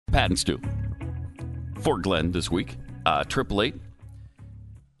Pat and Stu. For Glenn this week,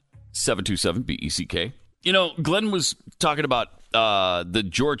 888-727-BECK. You know, Glenn was talking about the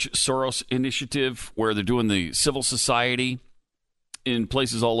George Soros initiative where they're doing the civil society in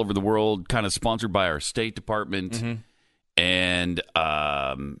places all over the world, kind of sponsored by our State Department, and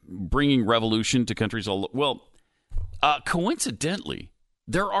bringing revolution to countries all. Well, coincidentally,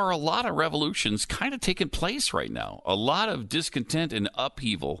 there are a lot of revolutions kind of taking place right now. A lot of discontent and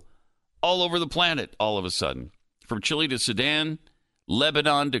upheaval all over the planet all of a sudden. From Chile to Sudan,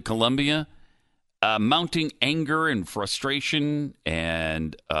 Lebanon to Colombia, mounting anger and frustration,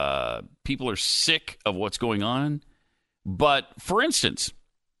 and people are sick of what's going on. But, for instance,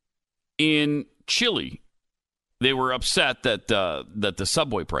 in Chile, they were upset that the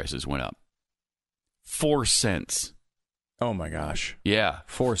subway prices went up 4 cents. Oh, my gosh. Yeah.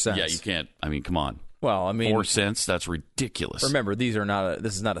 4 cents. Yeah, you can't. I mean, come on. Well, I mean, 4 cents, that's ridiculous. Remember, this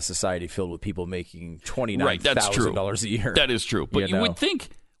is not a society filled with people making $29,000 a year. That is true. But you would think,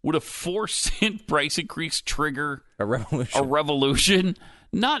 would a 4-cent price increase trigger a revolution? A revolution?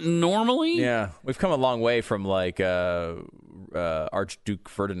 Not normally. Yeah. We've come a long way from like Archduke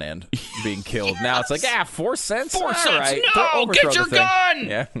Ferdinand being killed. Yes. Now it's like, 4 cents? 4 cents? Right. No, get your gun!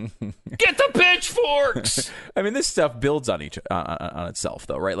 Yeah. Get the pitchforks! I mean, this stuff builds on itself,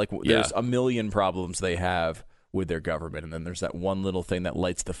 though, right? Like, there's a million problems they have with their government, and then there's that one little thing that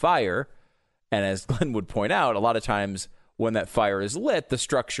lights the fire. And as Glenn would point out, a lot of times when that fire is lit, the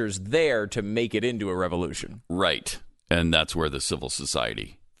structure's there to make it into a revolution. Right. And that's where the civil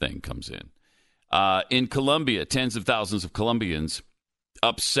society thing comes in. In Colombia, tens of thousands of Colombians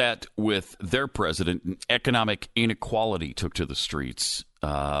upset with their president. Economic inequality took to the streets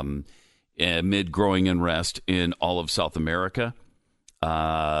amid growing unrest in all of South America.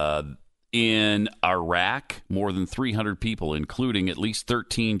 In Iraq, more than 300 people, including at least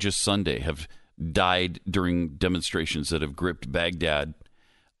 13 just Sunday, have died during demonstrations that have gripped Baghdad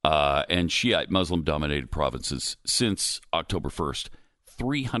and Shiite Muslim-dominated provinces since October 1st.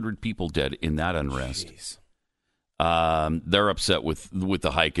 300 people dead in that unrest. They're upset with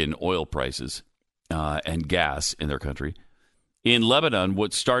the hike in oil prices and gas in their country. In Lebanon,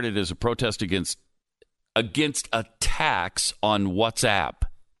 what started as a protest against a tax on WhatsApp.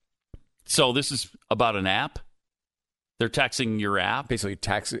 So this is about an app. They're taxing your app. Basically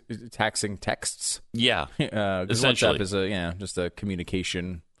taxing texts. Yeah. Essentially. WhatsApp is just a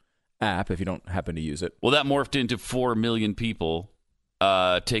communication app if you don't happen to use it. Well, that morphed into 4 million people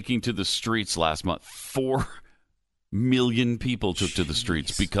taking to the streets last month. 4 million people took to the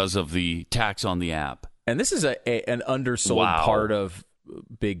streets because of the tax on the app. And this is an undersold part of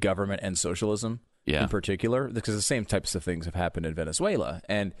big government and socialism in particular, because the same types of things have happened in Venezuela.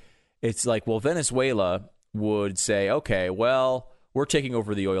 And it's like, well, Venezuela would say, okay, well, we're taking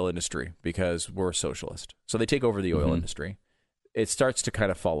over the oil industry because we're socialist. So they take over the oil industry. It starts to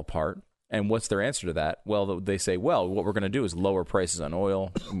kind of fall apart. And what's their answer to that? Well, they say, well, what we're going to do is lower prices on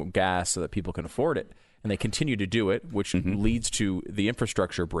oil, gas, so that people can afford it. And they continue to do it, which leads to the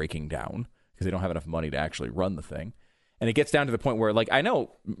infrastructure breaking down because they don't have enough money to actually run the thing. And it gets down to the point where, like, I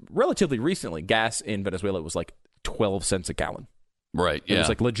know relatively recently, gas in Venezuela was like 12 cents a gallon. Right, yeah. It was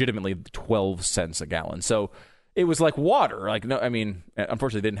like legitimately 12 cents a gallon. So it was like water. Like, no, I mean,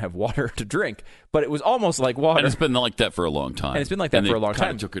 unfortunately, they didn't have water to drink, but it was almost like water. And it's been like that for a long time. And it's been like that for a long time.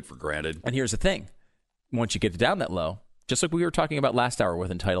 Kind of took it for granted. And here's the thing. Once you get it down that low, just like we were talking about last hour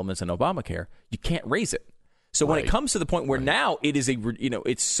with entitlements and Obamacare, you can't raise it. So when it comes to the point where now it is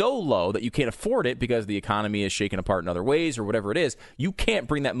it's so low that you can't afford it because the economy is shaken apart in other ways or whatever it is, you can't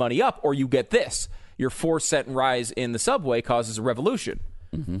bring that money up, or you get this. Your 4-cent rise in the subway causes a revolution.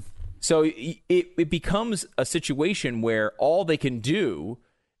 So it becomes a situation where all they can do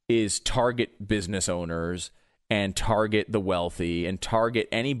is target business owners and target the wealthy and target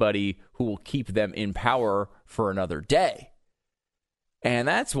anybody who will keep them in power for another day. And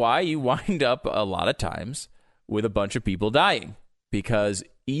that's why you wind up a lot of times with a bunch of people dying, because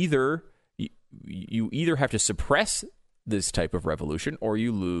you either have to suppress this type of revolution or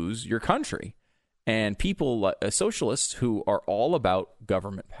you lose your country. And people, socialists who are all about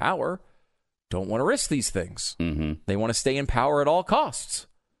government power, don't want to risk these things. They want to stay in power at all costs.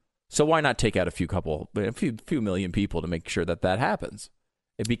 So why not take out a few million people to make sure that happens?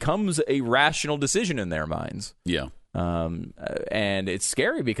 It becomes a rational decision in their minds. Yeah. And it's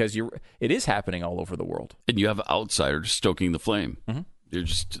scary because it is happening all over the world. And you have outsiders stoking the flame. They're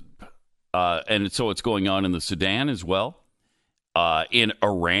just, and so it's going on in the Sudan as well. In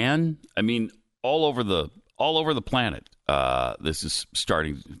Iran, I mean, all over the planet, this is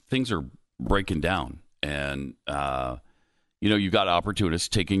starting. Things are breaking down, and you've got opportunists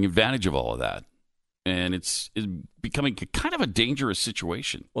taking advantage of all of that. And it's becoming kind of a dangerous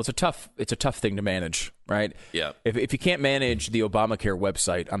situation. Well, it's a tough thing to manage, right? Yeah. If you can't manage the Obamacare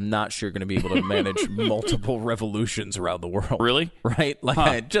website, I'm not sure you're going to be able to manage multiple revolutions around the world. Really? Right?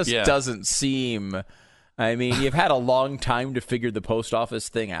 It just doesn't seem. I mean, you've had a long time to figure the post office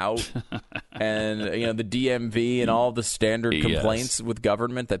thing out, and the DMV and all the standard complaints with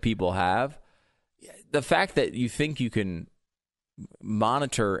government that people have. The fact that you think you can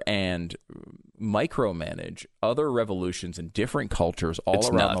monitor and micromanage other revolutions in different cultures all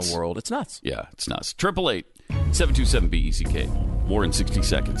around the world. It's nuts. Yeah, it's nuts. 888-727-BECK. More in 60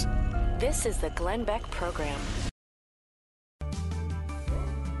 seconds. This is the Glenn Beck Program.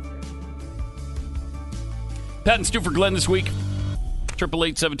 Pat and Stu for Glenn this week.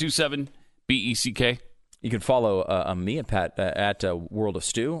 888-727-BECK. You can follow me and Pat at World of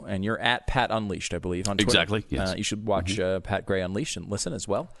Stu, and you're at Pat Unleashed, I believe, on Twitter. Exactly, yes. You should watch Pat Gray Unleashed and listen as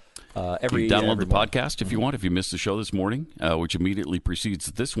well. Download the podcast if you want. If you missed the show this morning, which immediately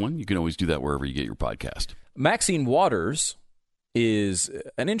precedes this one, you can always do that wherever you get your podcast. Maxine Waters is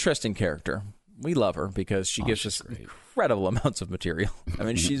an interesting character. We love her because she gives us incredible amounts of material. I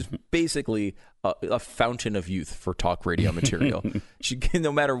mean, she's basically a fountain of youth for talk radio material.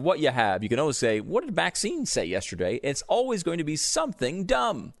 No matter what you have, you can always say, what did Maxine say yesterday? It's always going to be something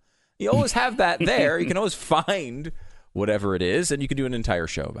dumb. You always have that there. You can always find whatever it is, and you can do an entire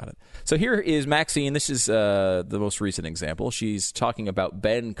show about it. So here is Maxine. This is the most recent example. She's talking about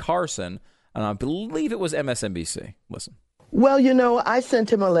Ben Carson, and I believe it was MSNBC. Listen. Well, I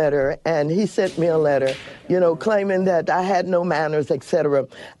sent him a letter, and he sent me a letter, claiming that I had no manners, etc.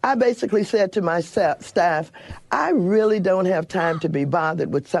 I basically said to my staff, I really don't have time to be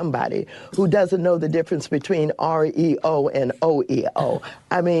bothered with somebody who doesn't know the difference between REO and OEO.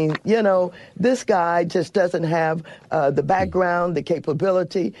 I mean, this guy just doesn't have the background, the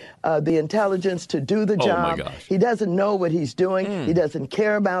capability, the intelligence to do the job. My gosh. He doesn't know what he's doing. He doesn't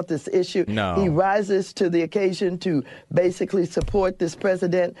care about this issue. No. He rises to the occasion to basically support this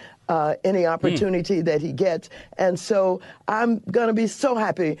president any opportunity that he gets. And so I'm going to be so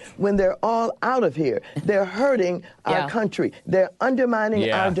happy when they're all out of here. They're hurting our country. They're undermining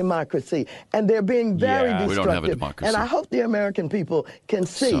our democracy. And they're being very destructive. We don't have a democracy. And I hope the American people can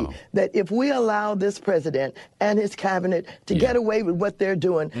see that if we allow this president and his cabinet to get away with what they're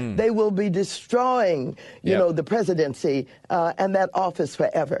doing, they will be destroying, the presidency and that office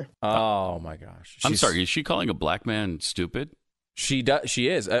forever. Oh, my gosh. I'm sorry. Is she calling a black man stupid? She does. She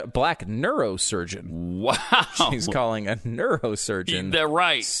is a black neurosurgeon. Wow. She's calling a neurosurgeon. They're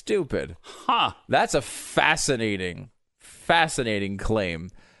right. Stupid. Huh. That's a fascinating claim.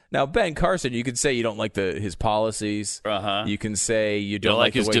 Now, Ben Carson, you can say you don't like his policies. Uh-huh. You can say you don't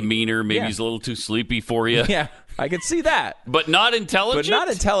like his demeanor. Maybe Yeah. he's a little too sleepy for you. Yeah, I can see that. But not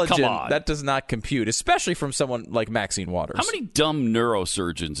intelligent? Come on. That does not compute, especially from someone like Maxine Waters. How many dumb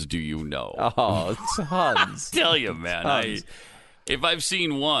neurosurgeons do you know? Oh, tons. I tell you, man. If I've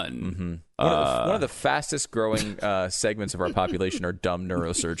seen one. One of the fastest growing segments of our population are dumb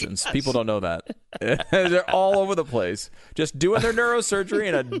neurosurgeons. People don't know that. They're all over the place, just doing their neurosurgery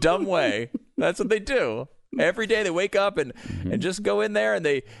in a dumb way. That's what they do. Every day they wake up and just go in there and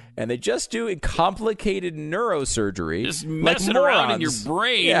they just do complicated neurosurgery. Just messing around in your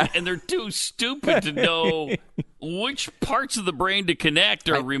brain, and they're too stupid to know which parts of the brain to connect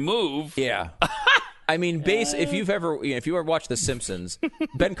or remove. Yeah. I mean, if you ever watched The Simpsons,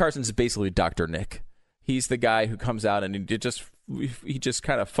 Ben Carson's basically Dr. Nick. He's the guy who comes out and he just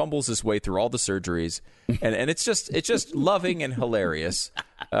kind of fumbles his way through all the surgeries, and it's just loving and hilarious.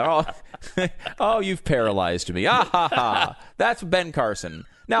 Oh, you've paralyzed me! Ah ha ha! That's Ben Carson.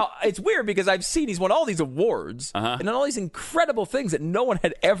 Now it's weird because I've seen he's won all these awards and done all these incredible things that no one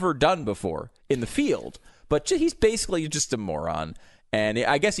had ever done before in the field, but he's basically just a moron. And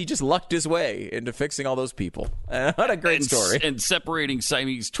I guess he just lucked his way into fixing all those people. What a great story. And separating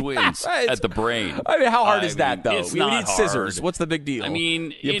Siamese twins at the brain. I mean, how hard is that, though? It's we not need scissors. hard. W's the big deal? I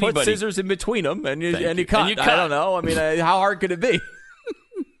mean, you put scissors in between them and you cut. And you cut. I don't know. I mean, how hard could it be?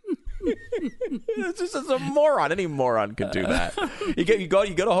 It's a moron. Any moron could do that. You go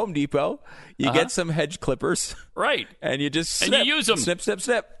to Home Depot. You get some hedge clippers, right? And you just snip, and you use them. Snip, snip,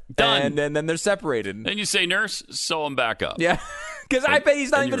 snip. Done. And then they're separated. And you say, "Nurse, sew them back up." Yeah, because I bet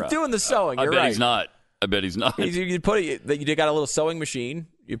he's not even doing the sewing. I You're bet right. he's not. I bet he's not. You got a little sewing machine.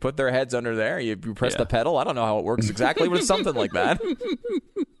 You put their heads under there. You press the pedal. I don't know how it works exactly, but it's something like that. It's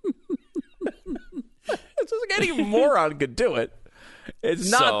just like any moron could do it.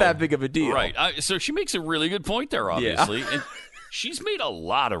 It's not that big of a deal. Right. So she makes a really good point there, obviously. Yeah. She's made a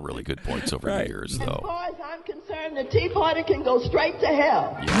lot of really good points over the years, though. As far as I'm concerned, the Tea Party can go straight to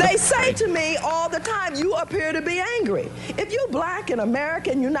hell. Yeah. They say to me all the time, you appear to be angry. If you're black and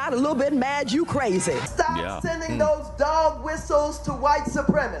American, you're not a little bit mad, you crazy. Stop sending those dog whistles to white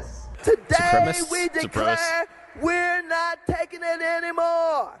supremacists. Today we declare we're not taking it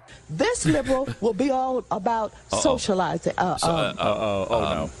anymore. This liberal will be all about socializing.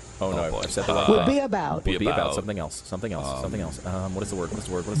 no. I've said the wrong Will be about. Will be about something else. Something else. What is the word?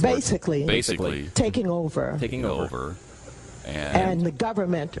 Basically, taking over. And the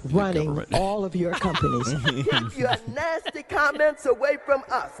government running all of your companies. Keep your nasty comments away from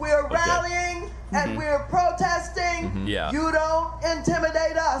us. We're rallying and we're protesting. You don't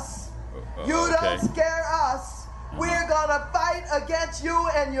intimidate us. You don't scare us. We're going to fight against you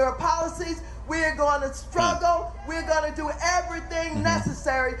and your policies. We're going to struggle. We're going to do everything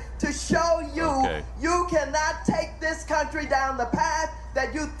necessary to show you you cannot take this country down the path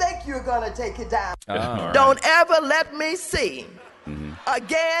that you think you're going to take it down. Don't ever let me see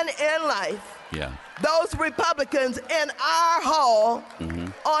again in life those Republicans in our hall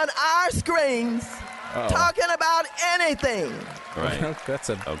on our screens talking about anything. Right. That's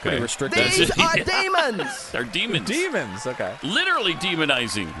a pretty restricted. These are demons. They're demons. Demons. Okay. Literally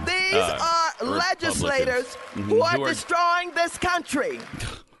demonizing. These are legislators who are destroying this country.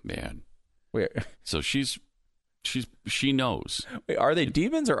 Man. Wait. So she knows. Wait, are they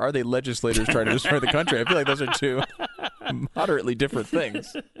demons or are they legislators trying to destroy the country? I feel like those are two moderately different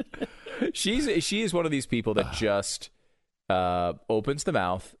things. She is one of these people that just opens the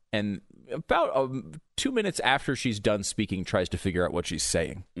mouth and about 2 minutes after she's done speaking, tries to figure out what she's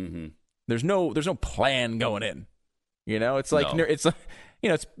saying. There's no plan going in. You know, it's like it's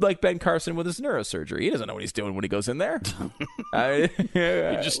like Ben Carson with his neurosurgery. He doesn't know what he's doing when he goes in there. He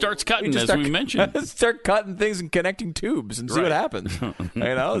just starts cutting, we mentioned. Start cutting things and connecting tubes and see what happens.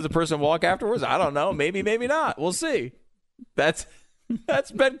 Does the person walk afterwards? I don't know. Maybe not. We'll see. That's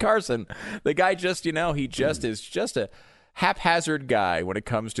Ben Carson. The guy just, he just is just a haphazard guy when it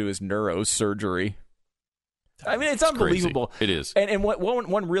comes to his neurosurgery. I mean, it's unbelievable. Crazy. It is. And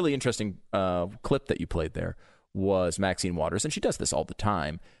one really interesting clip that you played there was Maxine Waters, and she does this all the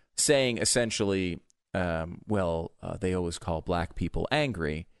time, saying essentially, they always call black people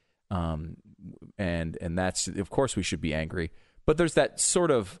angry, and that's, of course, we should be angry. But there's that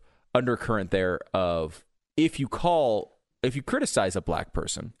sort of undercurrent there of if you criticize a black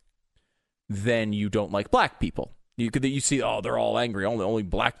person, then you don't like black people. You see, they're all angry. Only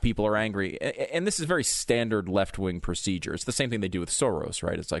black people are angry. And this is very standard left-wing procedure. It's the same thing they do with Soros,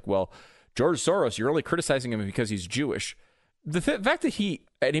 right? It's like, well, George Soros, you're only criticizing him because he's Jewish. The fact that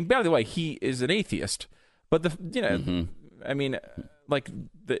and by the way, he is an atheist. But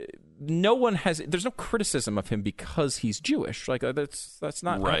no one has. There's no criticism of him because he's Jewish. Like that's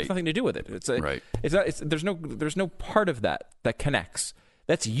not has nothing to do with it. There's no part of that connects.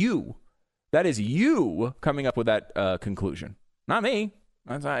 That's you. That is you coming up with that conclusion, not me.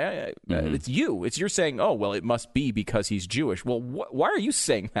 It's you. It's you're saying, oh, well, it must be because he's Jewish. Well, why are you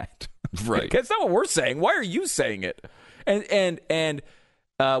saying that? Right. That's not what we're saying. Why are you saying it? And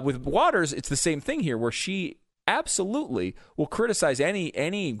with Waters, it's the same thing here, where she absolutely will criticize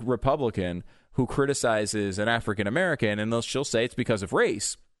any Republican who criticizes an African American, and she'll say it's because of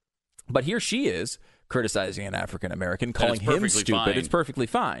race. But here she is criticizing an African American, calling him stupid. Fine. It's perfectly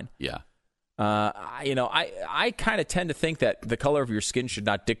fine. Yeah. I kind of tend to think that the color of your skin should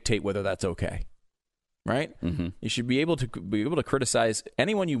not dictate whether that's okay, right? Mm-hmm. You should be able to criticize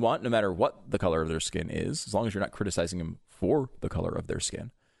anyone you want, no matter what the color of their skin is, as long as you're not criticizing them for the color of their skin.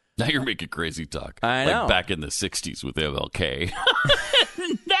 Now you're making crazy talk. I know. Like back in the 60s with MLK.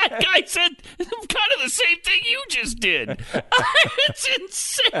 That guy said kind of the same thing you just did. It's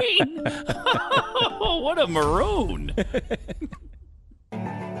insane. Oh, what a maroon.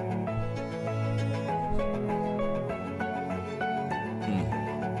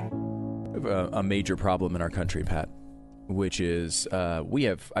 A major problem in our country, Pat, which is we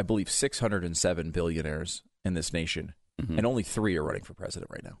have, I believe, 607 billionaires in this nation, and only 3 are running for president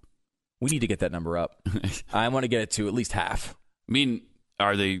right now. We need to get that number up. I want to get it to at least half. I mean,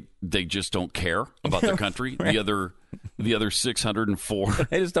 are they just don't care about their country? Right. The other 604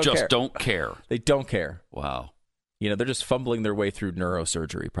 they just don't care. They don't care. Wow. They're just fumbling their way through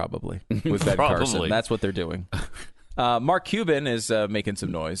neurosurgery, probably, with Ben Carson. That's what they're doing. Mark Cuban is making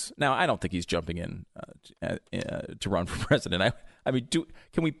some noise. Now, I don't think he's jumping in to run for president. I mean,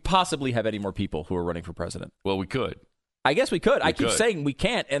 can we possibly have any more people who are running for president? Well, we could. I guess we could. I keep saying we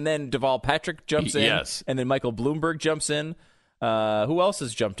can't, and then Deval Patrick jumps in, yes. And then Michael Bloomberg jumps in. Who else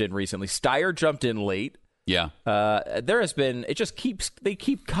has jumped in recently? Steyer jumped in late. Yeah. There has been, they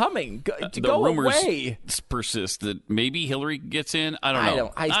keep coming. Go rumors away. persist that maybe Hillary gets in. I don't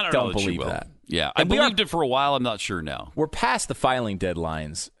know. I don't know believe she will. that. Yeah. I believed it for a while. I'm not sure now. We're past the filing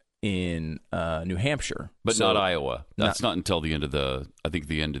deadlines in New Hampshire. But not Iowa. That's not until the end of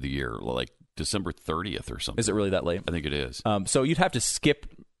the year, like December 30th or something. Is it really that late? I think it is. So you'd have to skip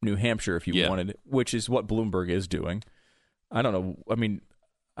New Hampshire if you wanted, which is what Bloomberg is doing. I don't know. I mean,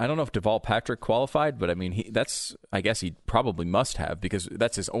 I don't know if Deval Patrick qualified, but I mean, I guess he probably must have, because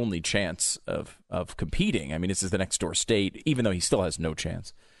that's his only chance of competing. I mean, this is the next door state, even though he still has no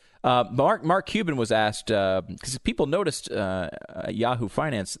chance. Mark Cuban was asked, because people noticed at Yahoo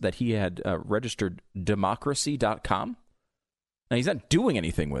Finance that he had registered democracy.com. Now, he's not doing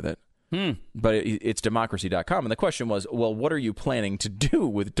anything with it, but it's democracy.com. And the question was, well, what are you planning to do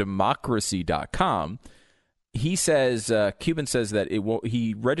with democracy.com? He says, Cuban says that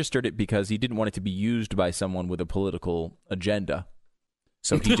he registered it because he didn't want it to be used by someone with a political agenda.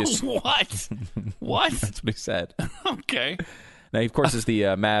 So he just... What? What? That's what he said. Okay. Now, he, of course, is the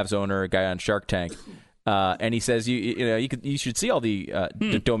Mavs owner, a guy on Shark Tank. And he says, you should see all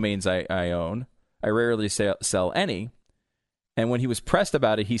the domains I own. I rarely sell any. And when he was pressed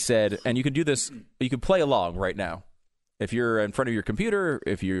about it, he said, and you can do this, you can play along right now. If you're in front of your computer,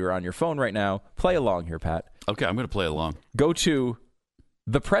 if you're on your phone right now, play along here, Pat. Okay, I'm going to play along. Go to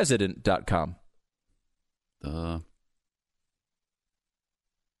thepresident.com.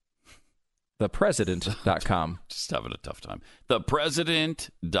 Thepresident.com. Just having a tough time.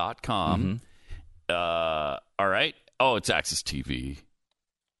 Thepresident.com. All right. Oh, it's Access TV.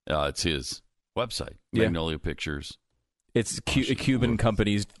 It's his website. Magnolia Pictures. It's Cuban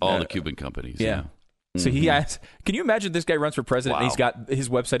companies. All the Cuban companies. Yeah. So he has. Can you imagine this guy runs for president? Wow. And he's got his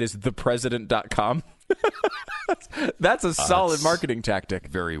website is thepresident.com. That's a solid marketing tactic.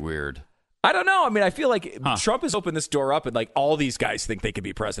 Very weird. I don't know. I mean, I feel like Trump has opened this door up, and like all these guys think they could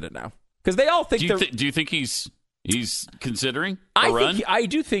be president now because they all think. Do you think he's considering a run? I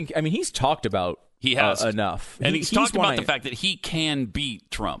do think. I mean, he's talked about. He has enough, and he's talked about the fact that he can beat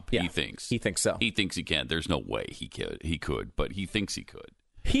Trump. Yeah, he thinks so. He thinks he can. There's no way he could, but he thinks he could.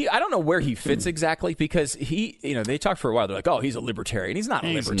 I don't know where he fits exactly because they talked for a while. They're like, oh, he's a libertarian. He's not a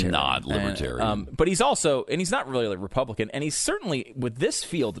libertarian. He's not libertarian. But he's also, and he's not really a Republican. And he's certainly, with this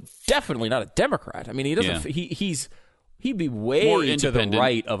field, definitely not a Democrat. I mean, he doesn't, he'd be way to the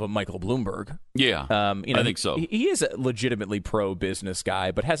right of a Michael Bloomberg. Yeah. I think so. He is a legitimately pro-business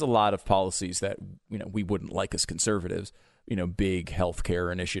guy, but has a lot of policies that, we wouldn't like as conservatives, big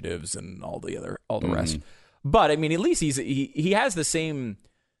healthcare initiatives and all the rest. But I mean, at least he has the same,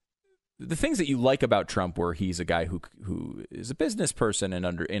 the things that you like about Trump, where he's a guy who is a business person and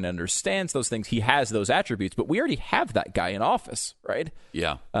understands those things. He has those attributes, but we already have that guy in office, right?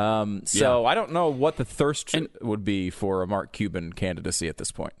 Yeah. So I don't know what the thirst would be for a Mark Cuban candidacy at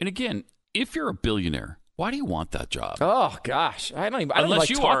this point. And again, if you're a billionaire, why do you want that job? Oh gosh, I don't like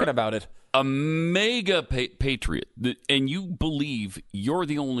talking about it. A mega patriot, and you believe you're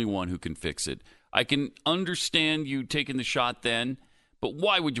the only one who can fix it. I can understand you taking the shot then. But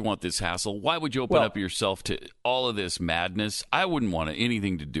why would you want this hassle? Why would you open up yourself to all of this madness? I wouldn't want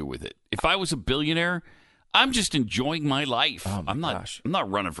anything to do with it. If I was a billionaire, I'm just enjoying my life. I'm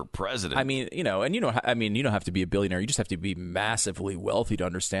not running for president. I mean, you don't have to be a billionaire. You just have to be massively wealthy to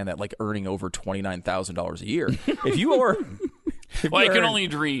understand that, like earning over $29,000 a year. If you are, I can only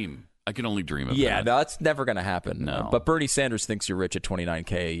dream. I can only dream of that. Yeah, no, that's never going to happen. No. But Bernie Sanders thinks you're rich at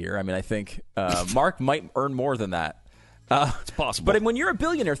 $29K a year. I mean, I think Mark might earn more than that. It's possible. But when you're a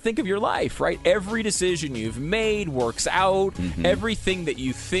billionaire, think of your life, right? Every decision you've made works out. Everything that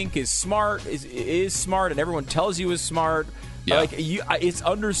you think is smart is smart, and everyone tells you is smart. Yeah. It's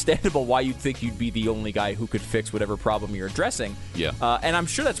understandable why you'd think you'd be the only guy who could fix whatever problem you're addressing. Yeah. And I'm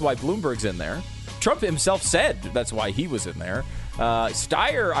sure that's why Bloomberg's in there. Trump himself said that's why he was in there.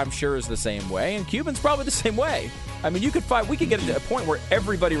 Steyer, I'm sure, is the same way, and Cuban's probably the same way. I mean, we could get to a point where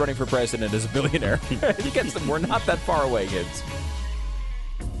everybody running for president is a billionaire. We're not that far away, kids.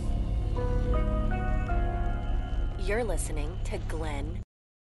 You're listening to Glenn.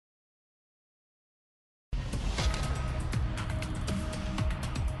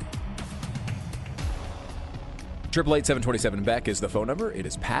 Triple 8-727 Beck is the phone number. It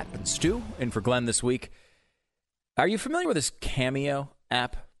is Pat and Stu in for Glenn this week. Are you familiar with this Cameo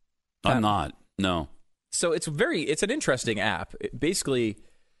app? I'm not. No. So it's an interesting app. Basically,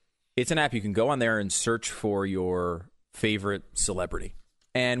 it's an app you can go on there and search for your favorite celebrity.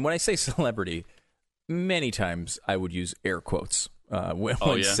 And when I say celebrity, many times I would use air quotes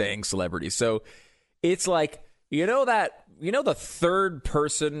when saying celebrity. So it's like You know the third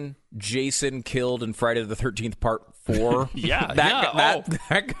person Jason killed in Friday the 13th Part 4? Yeah,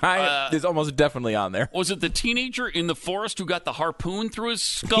 that guy is almost definitely on there. Was it the teenager in the forest who got the harpoon through his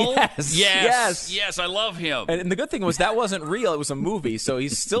skull? Yes. I love him. And the good thing was that wasn't real. It was a movie, so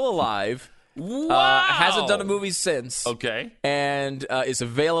he's still alive. Wow. Hasn't done a movie since. Okay. And is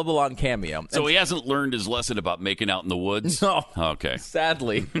available on Cameo. So he hasn't learned his lesson about making out in the woods? No. Okay.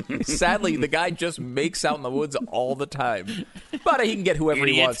 Sadly, the guy just makes out in the woods all the time. But he can get whoever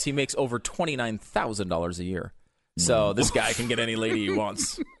he wants. He makes over $29,000 a year. So this guy can get any lady he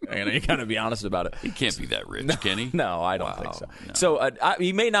wants. And you got to be honest about it. He can't be that rich, can he? No, I don't think so. No. So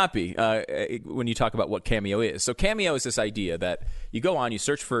he may not be when you talk about what Cameo is. So Cameo is this idea that you go on, you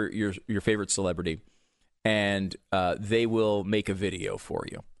search for your favorite celebrity, and they will make a video for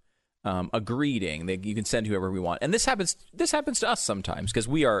you. A greeting that you can send whoever we want. And this happens to us sometimes because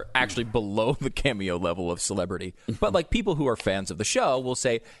we are actually below the Cameo level of celebrity. But like people who are fans of the show will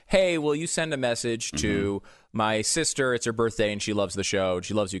say, hey, will you send a message to my sister? It's her birthday and she loves the show.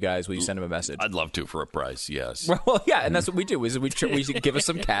 She loves you guys. Will you send him a message? I'd love to for a price, yes. Well, yeah, and that's what we do is we give us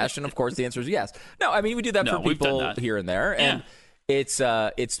some cash, and of course the answer is yes. No, I mean we do that for people here and there. And it's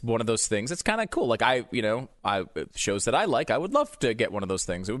one of those things. It's kind of cool. Like shows that I like, I would love to get one of those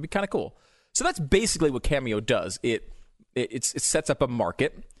things. It would be kind of cool. So that's basically what Cameo does. It sets up a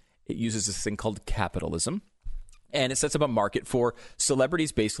market. It uses this thing called capitalism, and it sets up a market for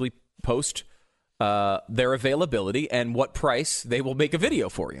celebrities. Basically, post their availability and what price they will make a video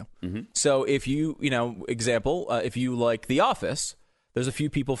for you. Mm-hmm. So if if you like The Office, there's a few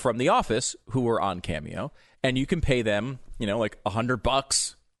people from The Office who are on Cameo, and you can pay them, like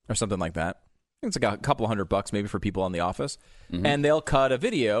 $100 or something like that. I think it's like a couple $100 maybe for people on The Office, and they'll cut a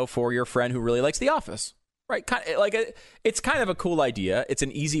video for your friend who really likes The Office. Right, it's kind of a cool idea. It's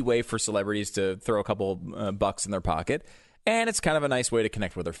an easy way for celebrities to throw a couple bucks in their pocket, and it's kind of a nice way to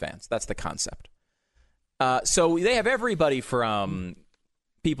connect with their fans. That's the concept. So they have everybody from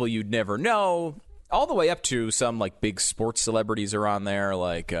people you'd never know, all the way up to some like big sports celebrities are on there,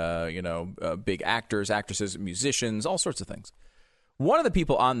 like big actors, actresses, musicians, all sorts of things. One of the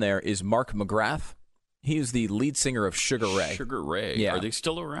people on there is Mark McGrath. He is the lead singer of Sugar Ray. Sugar Ray. Yeah. Are they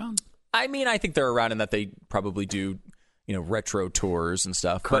still around? I mean, I think they're around in that they probably do, retro tours and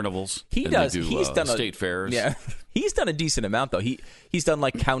stuff. Carnivals. He does. He's done state fairs. Yeah, he's done a decent amount though. He's done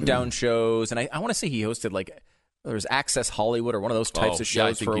like countdown shows, and I want to say he hosted like there was Access Hollywood or one of those types of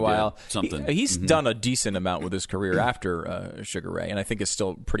shows for a while. He's done a decent amount with his career after Sugar Ray, and I think is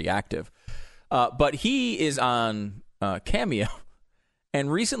still pretty active. But he is on Cameo, and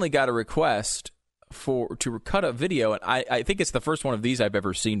recently got a request to cut a video, and I think it's the first one of these I've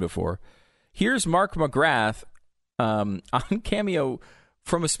ever seen before. Here's Mark McGrath on Cameo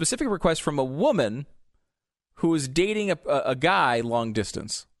from a specific request from a woman who is dating a guy long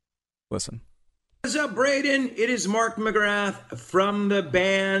distance. Listen. What's up, Braden? It is Mark McGrath from the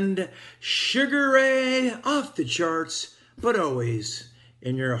band Sugar Ray, off the charts, but always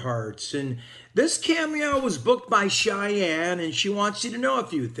in your hearts. And this cameo was booked by Cheyenne, and she wants you to know a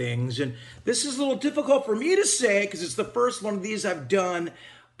few things. And this is a little difficult for me to say because it's the first one of these I've done,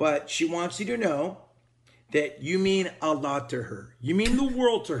 but she wants you to know that you mean a lot to her. You mean the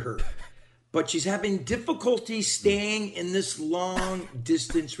world to her. But she's having difficulty staying in this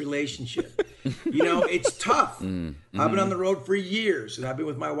long-distance relationship. It's tough. I've been on the road for years, and I've been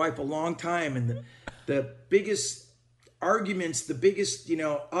with my wife a long time, and the biggest arguments, the biggest,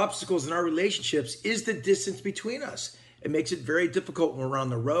 obstacles in our relationships is the distance between us. It makes it very difficult when we're on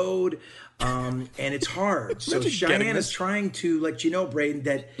the road, and it's hard. So Cheyenne is trying to let you know, Braden,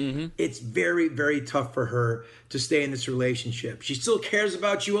 that it's very, very tough for her to stay in this relationship. She still cares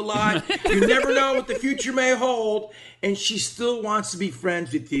about you a lot. You never know what the future may hold, and she still wants to be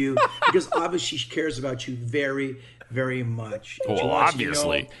friends with you because obviously she cares about you very, very much. Well,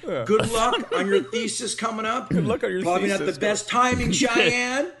 obviously. Good luck on your thesis coming up. Good luck on your Probably thesis. Probably not the best timing,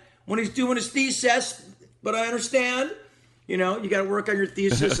 Cheyenne, when he's doing his thesis, but I understand. You got to work on your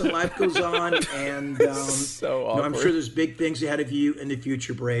thesis, and life goes on. And so awkward. I'm sure there's big things ahead of you in the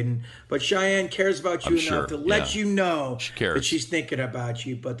future, Braden. But Cheyenne cares about you enough to let you know that she's thinking about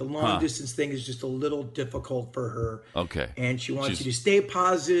you. But the long distance thing is just a little difficult for her. Okay. And she wants you to stay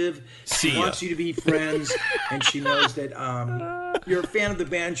positive. She wants you to be friends. And she knows that you're a fan of the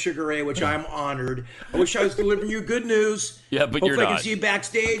band Sugar Ray, which I'm honored. I wish I was delivering you good news. Yeah, but hopefully you're not. I can see you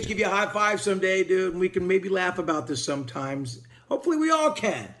backstage, give you a high five someday, dude, and we can maybe laugh about this sometimes. Hopefully we all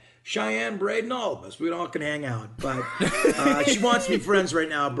can. Cheyenne, Braden, all of us. We all can hang out. But she wants to be friends right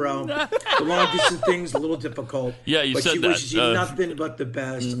now, bro. The long distance thing's a little difficult. Yeah, you but said she that. wishes you nothing but the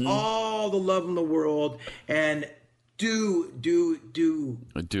best. All the love in the world. And do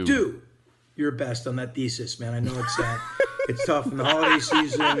your best on that thesis, man. I know it's tough in the holiday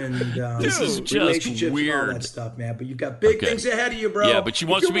season and this is just relationships weird. and all that stuff, man. But you've got big things ahead of you, bro. Yeah, but she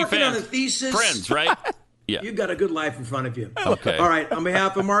wants to be working on a fans. thesis, Friends, right? Yeah. You've got a good life in front of you. Okay. All right. On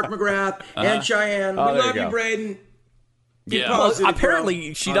behalf of Mark McGrath and Cheyenne, we there love you you, go. Braden. Keep Yeah. positive, Well, bro.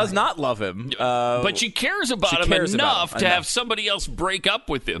 apparently, she does not love him. But she cares about him enough to have somebody else break up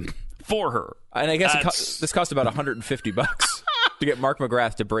with him for her. And I guess this cost about $150 to get Mark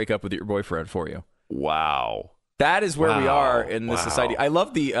McGrath to break up with your boyfriend for you. Wow. That is where we Wow. are in this Wow. society. I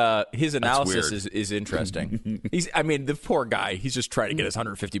love the his analysis weird. is interesting. The poor guy. He's just trying to get his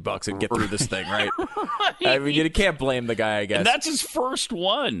 $150 and get through this thing, right? I mean, you can't blame the guy. I guess. And that's his first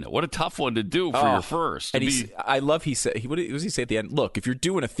one. What a tough one to do for your first. And I love he said. What does he say at the end? Look, if you're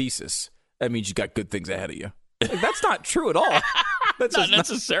doing a thesis, that means you got good things ahead of you. Like, that's not true at all. That's not just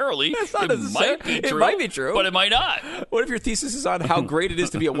necessarily. That's not it necessary. might be true. It might be true, but it might not. What if your thesis is on how great it is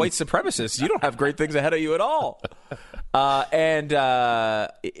to be a white supremacist? You don't have great things ahead of you at all.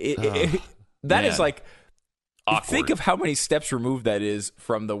 That is like, Awkward. think of how many steps removed that is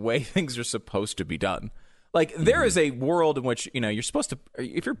from the way things are supposed to be done. Like, there is a world in which, you're supposed to,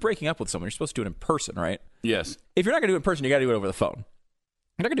 if you're breaking up with someone, you're supposed to do it in person, right? Yes. If you're not going to do it in person, you got to do it over the phone.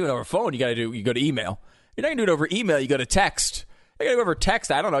 You're not going to do it over phone, you go to email. You're not going to do it over email, you go to text. You're going to go over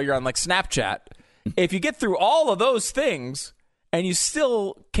text, I don't know, you're on like Snapchat. If you get through all of those things and you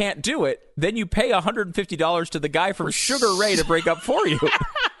still can't do it, then you pay $150 to the guy from Sugar Ray to break up for you.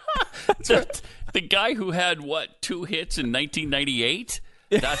 The guy who had, 2 hits in 1998?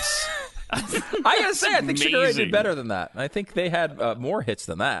 That's... I gotta say, I think Sugar Ray amazing. did better than that. I think they had more hits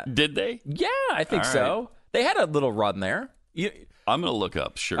than that. Did they? Yeah, I think All so. right. They had a little run there. I'm going to look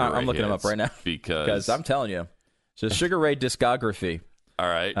up Sugar Ray I'm looking them up hits right now because I'm telling you, so Sugar Ray discography. All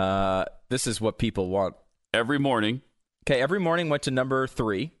right. This is what people want. Every morning. Okay, Every Morning went to number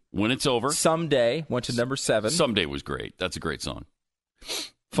 3. When it's over. Someday went to number 7. Someday was great. That's a great song.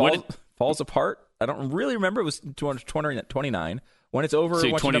 Falls Apart. I don't really remember. It was 229. When it's over, See,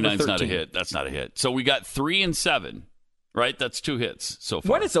 it went to number 29's 13. not a hit. That's not a hit. So we got 3 and 7, right? That's 2 hits so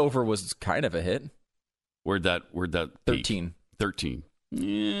far. When it's over was kind of a hit. Where'd that peak? 13. 13.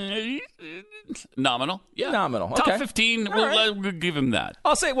 Nominal. Yeah. Nominal. Top Okay. 15. All We'll give him that.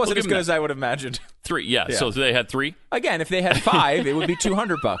 I'll say it wasn't We'll as give good him as I would have imagined. 3. Yeah. Yeah. So they had 3. Again, if they had 5, it would be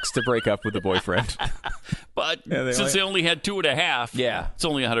 $200 to break up with the boyfriend. But Yeah, since they only had 2.5, Yeah. it's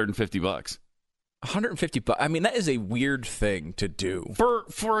only $150. $150. I mean, that is a weird thing to do.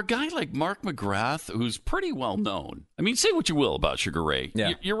 For a guy like Mark McGrath, who's pretty well known. I mean, say what you will about Sugar Ray.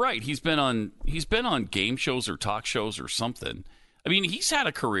 Yeah. You're right. He's been on game shows or talk shows or something. I mean, he's had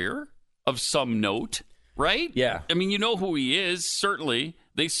a career of some note, right? Yeah. I mean, you know who he is. Certainly,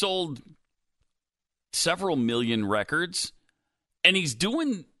 they sold several million records, and he's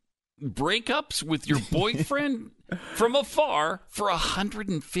doing breakups with your boyfriend from afar for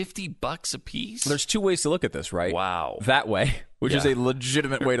 $150 a piece. There's 2 ways to look at this, right? Wow. That way, which is Yeah. a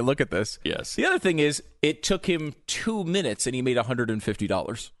legitimate way to look at this. Yes. The other thing is, it took him 2 minutes and he made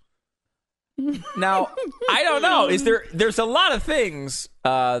 $150. Now, I don't know. There's a lot of things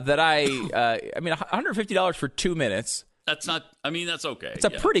that I mean, $150 for 2 minutes. That's not. I mean, that's okay. It's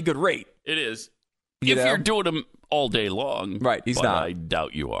a pretty good rate. It is. You If know? you're doing them all day long, Right, he's but not. I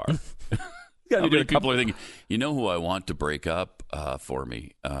doubt you are. Gotta How do many a couple- people are thinking? You know who I want to break up for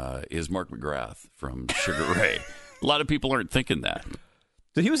me is Mark McGrath from Sugar Ray. A lot of people aren't thinking that.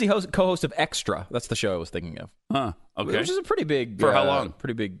 So he was the co-host of Extra. That's the show I was thinking of. Huh? Okay. Which is a pretty big For how long?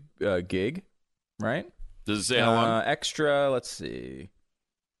 Pretty big gig, right? Does it say how long? Extra. Let's see.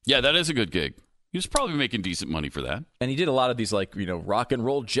 Yeah, that is a good gig. He was probably making decent money for that. And he did a lot of these, like, Rock and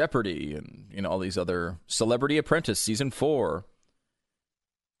Roll Jeopardy and all these other Celebrity Apprentice season 4.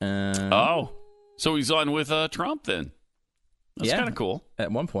 Oh, so he's on with Trump then. That's kind of cool.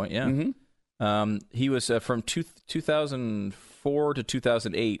 At one point, yeah. Mm-hmm. He was from 2004 to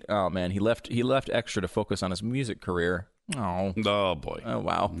 2008. Oh man, he left Extra to focus on his music career. Oh boy. Oh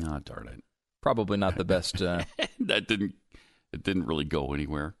wow. Oh, darn it. Probably not the best. It didn't really go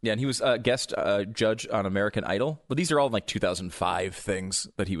anywhere. Yeah, and he was a guest judge on American Idol. But these are all like 2005 things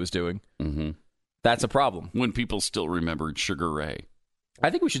that he was doing. Mm-hmm. That's a problem. When people still remembered Sugar Ray. I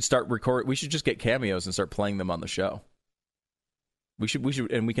think we should we should just get cameos and start playing them on the show. We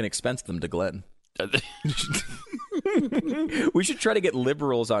should, and we can expense them to Glenn. We should try to get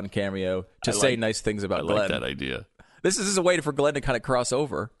liberals on Cameo to say nice things about I Glenn. like that idea. This is a way for Glenn to kind of cross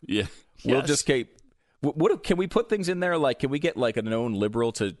over. Yeah. We'll just keep. What can we put things in there? Like, can we get like a known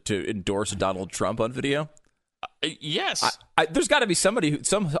liberal to endorse Donald Trump on video? Yes. There's got to be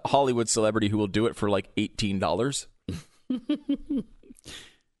some Hollywood celebrity who will do it for like $18.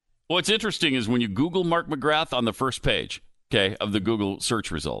 What's interesting is when you Google Mark McGrath on the first page, okay, of the Google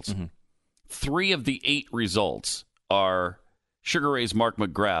search results, 3 of the 8 results are Sugar Ray's Mark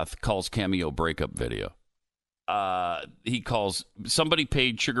McGrath calls Cameo breakup video. Somebody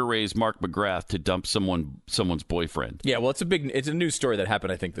paid Sugar Ray's Mark McGrath to dump someone's boyfriend. Yeah, well, it's a news story that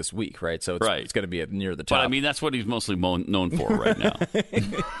happened, I think, this week, right? So it's going to be near the top. But I mean, that's what he's mostly known for right now.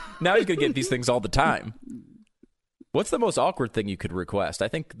 Now he's going to get these things all the time. What's the most awkward thing you could request? I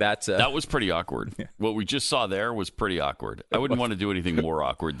think that was pretty awkward. Yeah. What we just saw there was pretty awkward. I wouldn't want to do anything more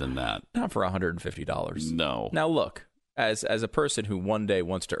awkward than that. Not for $150. No. Now look. As a person who one day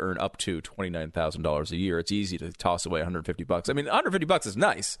wants to earn up to $29,000 a year, it's easy to toss away $150. I mean, $150 is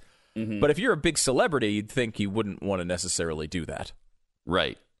nice, but if you're a big celebrity, you'd think you wouldn't want to necessarily do that.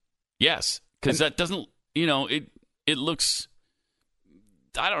 Right. Yes, because that doesn't, it looks,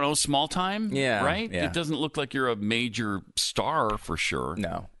 I don't know, small time. Yeah. Right. Yeah. It doesn't look like you're a major star for sure.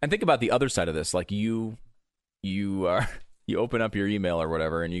 No. And think about the other side of this. Like you open up your email or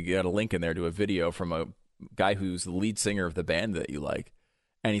whatever, and you get a link in there to a video from a guy who's the lead singer of the band that you like,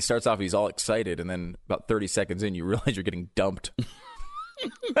 and he starts off, he's all excited, and then about 30 seconds in, you realize you're getting dumped.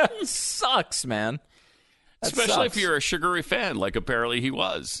 That sucks, man. Especially if you're a Sugar Ray fan, like apparently he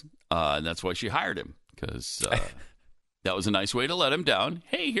was, and that's why she hired him, because that was a nice way to let him down.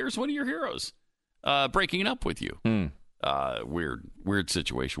 Hey, here's one of your heroes breaking up with you. Weird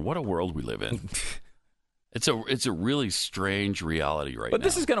situation. What a world we live in. It's a really strange reality right now. But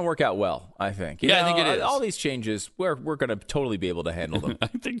this is going to work out well, I think. I think it is. All these changes, we're going to totally be able to handle them. I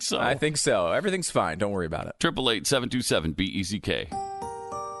think so. I think so. Everything's fine. Don't worry about it. 888-727-BECK.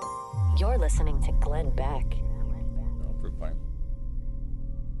 You're listening to Glenn Beck.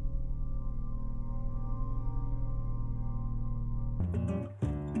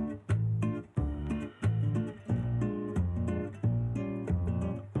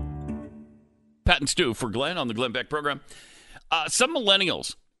 Pat and Stu for Glenn on the Glenn Beck program. Some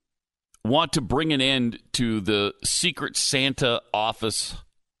millennials want to bring an end to the Secret Santa office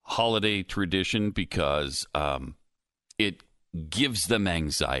holiday tradition because it gives them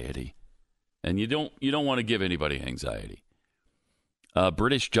anxiety, and you don't want to give anybody anxiety. A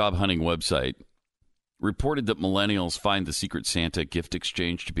British job hunting website reported that millennials find the Secret Santa gift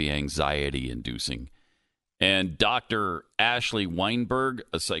exchange to be anxiety-inducing. And Dr. Ashley Weinberg,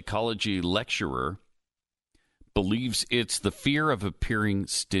 a psychology lecturer, believes it's the fear of appearing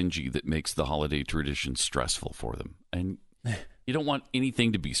stingy that makes the holiday tradition stressful for them. And you don't want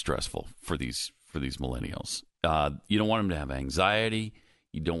anything to be stressful for these millennials. You don't want them to have anxiety.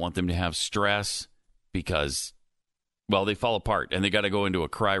 You don't want them to have stress because, well, they fall apart and they got to go into a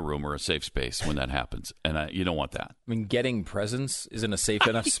cry room or a safe space when that happens. And you don't want that. I mean, getting presents isn't a safe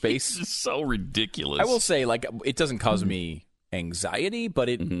enough space. It's so ridiculous. I will say, like, it doesn't cause me anxiety, but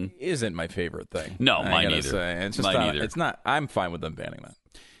it isn't my favorite thing. No, mine either. It's just it's not. I'm fine with them banning that.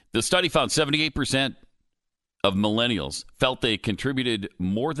 The study found 78% of millennials felt they contributed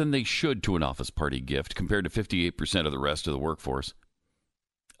more than they should to an office party gift, compared to 58% of the rest of the workforce.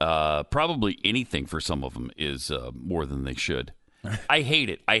 Probably anything for some of them is more than they should. I hate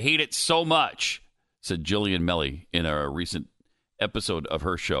it. I hate it so much, said Jillian Melly in a recent episode of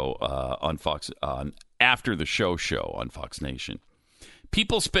her show on Fox, After the Show on Fox Nation.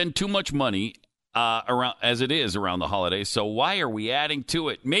 People spend too much money around as it is around the holidays, so why are we adding to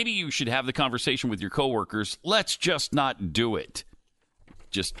it? Maybe you should have the conversation with your coworkers. Let's just not do it.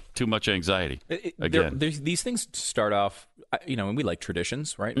 Just too much anxiety. Again, these things start off, and we like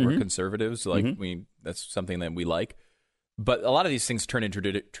traditions, right? We're conservatives. That's something that we like. But a lot of these things turn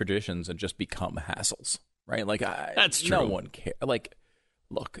into traditions and just become hassles, right? Like, that's true. No one cares. Like,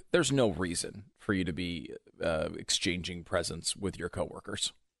 look, there's no reason for you to be exchanging presents with your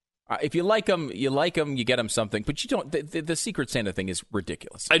coworkers. If you like them, you get them something. But you don't. The Secret Santa thing is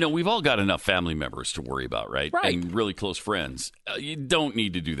ridiculous. I know we've all got enough family members to worry about, right? Right. And really close friends. You don't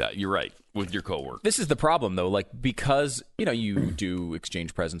need to do that. You're right, with your coworker. This is the problem, though. Like, because you do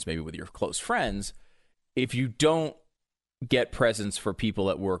exchange presents maybe with your close friends. If you don't get presents for people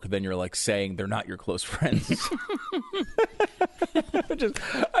at work, then you're like saying they're not your close friends. Again,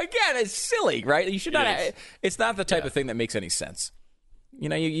 it's silly, right? You should not. It's not the type of thing that makes any sense.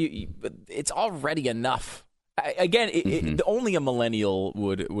 It's already enough. Only a millennial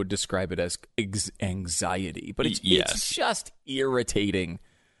would describe it as anxiety, but it's just irritating.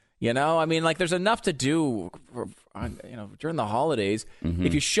 You know, I mean, like, there's enough to do, during the holidays. Mm-hmm.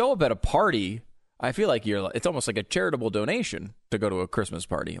 If you show up at a party, I feel like it's almost like a charitable donation to go to a Christmas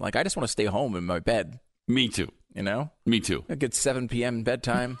party. Like, I just want to stay home in my bed. Me too. You know? Me too. I get 7 p.m.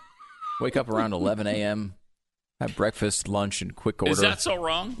 bedtime, wake up around 11 a.m., have breakfast, lunch, in quick order. Is that so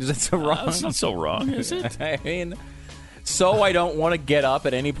wrong? Is that so wrong? That's not so wrong, is it? I mean, so I don't want to get up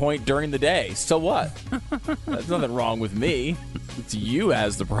at any point during the day. So what? There's nothing wrong with me. It's you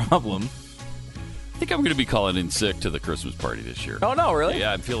has the problem. I think I'm going to be calling in sick to the Christmas party this year. Oh, no, really?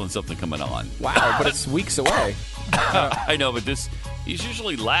 Yeah, I'm feeling something coming on. Wow, but it's weeks away. I know, but these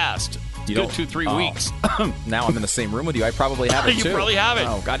usually last good 2-3 weeks. Now I'm in the same room with you. I probably have it, too. You probably have it.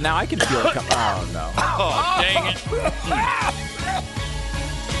 Oh, God, now I can feel it come. Oh, no. Oh, dang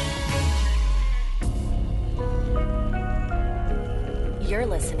it. You're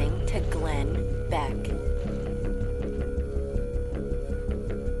listening to Glenn Beck.